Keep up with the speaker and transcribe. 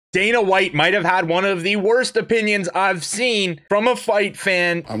Dana White might have had one of the worst opinions I've seen from a fight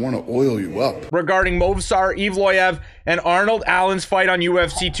fan. I want to oil you up. Regarding Movsar Evloev and Arnold Allen's fight on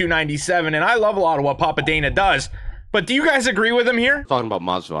UFC 297. And I love a lot of what Papa Dana does. But do you guys agree with him here? Talking about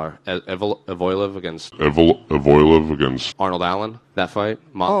Movsar Evloev against Arnold Allen, that fight.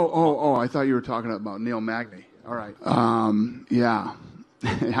 I thought you were talking about Neil Magny. All right. Yeah.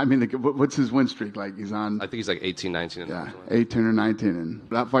 I mean, what's his win streak like? He's on... I think he's like 18, 19. Yeah, 18 or 19. And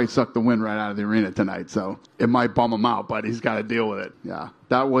that fight sucked the wind right out of the arena tonight. So it might bum him out, but he's got to deal with it. Yeah.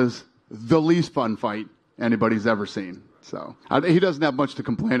 That was the least fun fight anybody's ever seen. So he doesn't have much to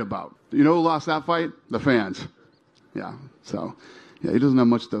complain about. You know who lost that fight? The fans. Yeah. So, yeah, he doesn't have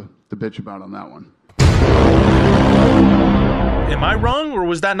much to bitch about on that one. Am I wrong, or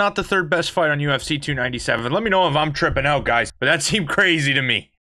was that not the third best fight on UFC 297? Let me know if I'm tripping out, guys. But that seemed crazy to me.